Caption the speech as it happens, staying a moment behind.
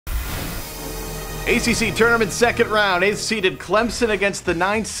ACC tournament second round, 8th seeded Clemson against the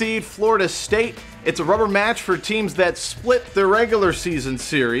 9th seed Florida State. It's a rubber match for teams that split their regular season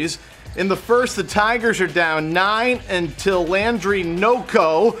series. In the first, the Tigers are down 9 until Landry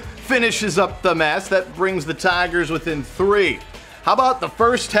Noko finishes up the mess. That brings the Tigers within 3. How about the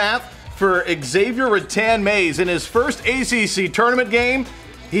first half for Xavier Rathan-Mayes? In his first ACC tournament game,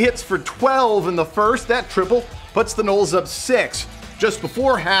 he hits for 12 in the first. That triple puts the Noles up 6. Just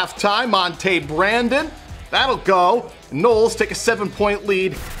before halftime, Monte Brandon, that'll go. Noles take a 7-point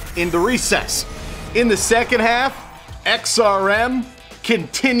lead into recess. In the second half, XRM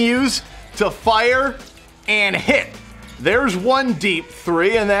continues to fire and hit. There's one deep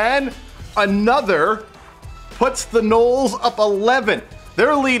three, and then another puts the Noles up 11.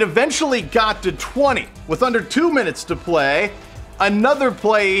 Their lead eventually got to 20 with under 2 minutes to play. Another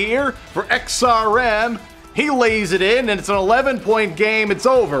play here for XRM. He lays it in, and it's an 11-point game. It's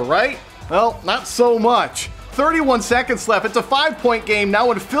over, right? Well, not so much. 31 seconds left. It's a 5-point game now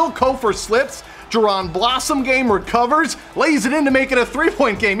when Phil Kofer slips. Jerron Blossom game recovers, lays it in to make it a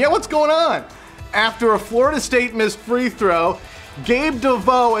 3-point game. Yeah, what's going on? After a Florida State missed free throw, Gabe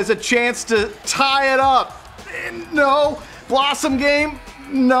DeVoe has a chance to tie it up. No. Blossom game?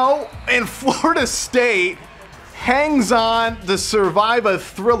 No. And Florida State hangs on to survive a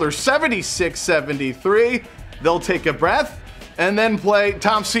thriller, 76-73. They'll take a breath and then play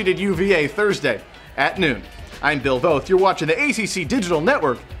top-seeded UVA Thursday at noon. I'm Bill Voth. You're watching the ACC Digital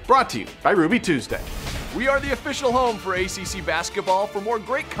Network, brought to you by Ruby Tuesday. We are the official home for ACC basketball. For more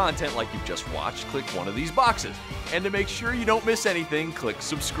great content like you've just watched, click one of these boxes. And to make sure you don't miss anything, click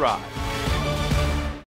subscribe.